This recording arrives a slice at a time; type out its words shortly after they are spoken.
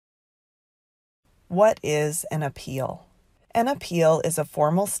What is an appeal? An appeal is a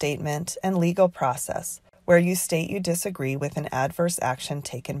formal statement and legal process where you state you disagree with an adverse action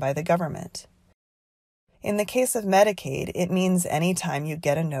taken by the government. In the case of Medicaid, it means any time you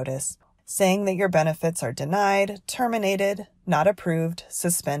get a notice saying that your benefits are denied, terminated, not approved,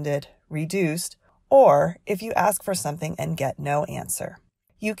 suspended, reduced, or if you ask for something and get no answer.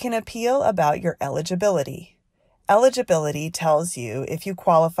 You can appeal about your eligibility. Eligibility tells you if you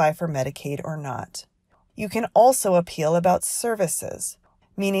qualify for Medicaid or not. You can also appeal about services,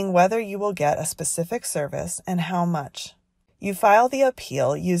 meaning whether you will get a specific service and how much. You file the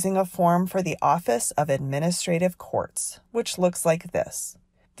appeal using a form for the Office of Administrative Courts, which looks like this.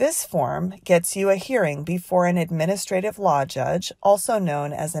 This form gets you a hearing before an administrative law judge, also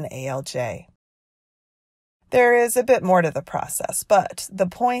known as an ALJ. There is a bit more to the process, but the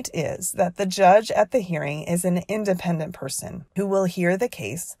point is that the judge at the hearing is an independent person who will hear the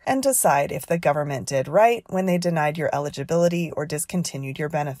case and decide if the government did right when they denied your eligibility or discontinued your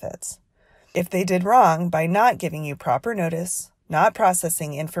benefits. If they did wrong by not giving you proper notice, not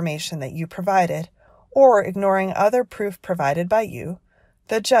processing information that you provided, or ignoring other proof provided by you,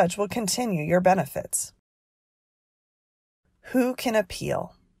 the judge will continue your benefits. Who can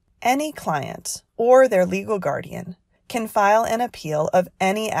appeal? Any client or their legal guardian can file an appeal of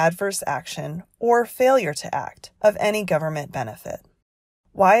any adverse action or failure to act of any government benefit.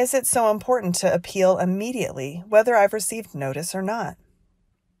 Why is it so important to appeal immediately, whether I've received notice or not?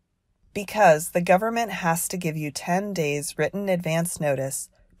 Because the government has to give you 10 days written advance notice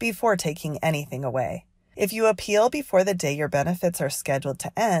before taking anything away. If you appeal before the day your benefits are scheduled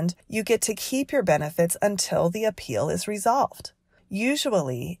to end, you get to keep your benefits until the appeal is resolved.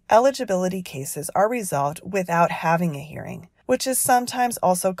 Usually, eligibility cases are resolved without having a hearing, which is sometimes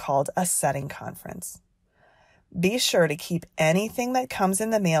also called a setting conference. Be sure to keep anything that comes in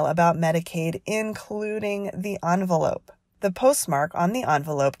the mail about Medicaid, including the envelope. The postmark on the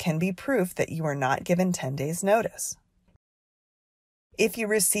envelope can be proof that you were not given 10 days' notice. If you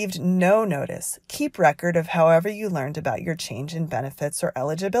received no notice, keep record of however you learned about your change in benefits or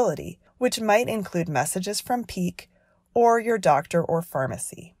eligibility, which might include messages from Peak or your doctor or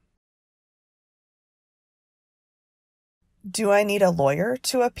pharmacy. Do I need a lawyer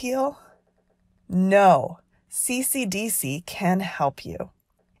to appeal? No. CCDC can help you.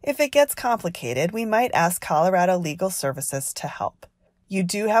 If it gets complicated, we might ask Colorado Legal Services to help. You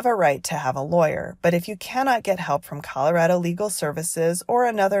do have a right to have a lawyer, but if you cannot get help from Colorado Legal Services or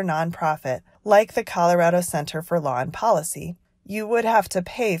another nonprofit like the Colorado Center for Law and Policy, you would have to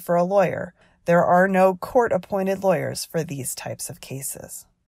pay for a lawyer. There are no court-appointed lawyers for these types of cases.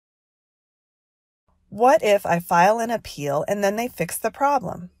 What if I file an appeal and then they fix the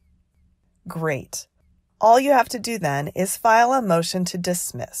problem? Great. All you have to do then is file a motion to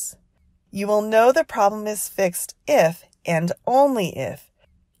dismiss. You will know the problem is fixed if, and only if,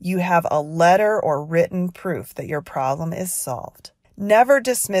 you have a letter or written proof that your problem is solved. Never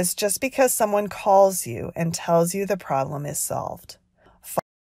dismiss just because someone calls you and tells you the problem is solved.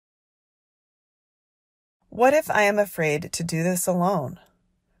 What if I am afraid to do this alone?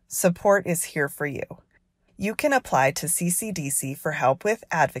 Support is here for you. You can apply to CCDC for help with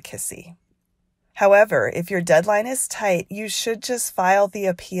advocacy. However, if your deadline is tight, you should just file the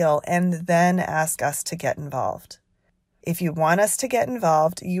appeal and then ask us to get involved. If you want us to get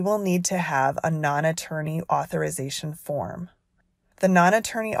involved, you will need to have a non-attorney authorization form. The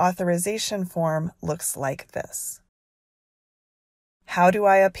non-attorney authorization form looks like this. How do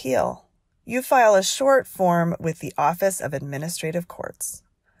I appeal? You file a short form with the Office of Administrative Courts.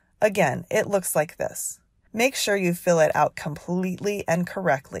 Again, it looks like this. Make sure you fill it out completely and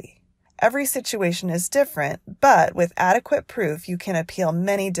correctly. Every situation is different, but with adequate proof, you can appeal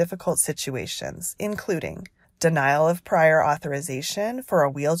many difficult situations, including denial of prior authorization for a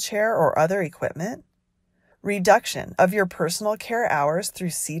wheelchair or other equipment, reduction of your personal care hours through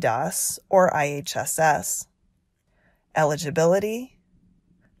CDOS or IHSS, eligibility,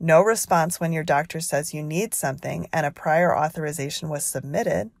 no response when your doctor says you need something and a prior authorization was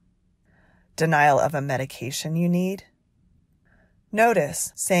submitted, denial of a medication you need,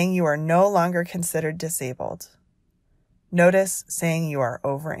 notice saying you are no longer considered disabled, notice saying you are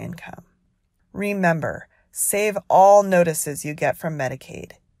over income. Remember, save all notices you get from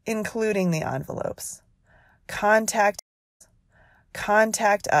Medicaid, including the envelopes. Contact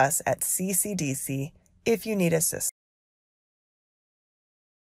us at CCDC if you need assistance.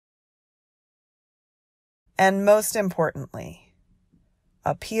 And most importantly,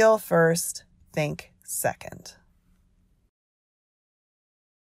 appeal first, think second.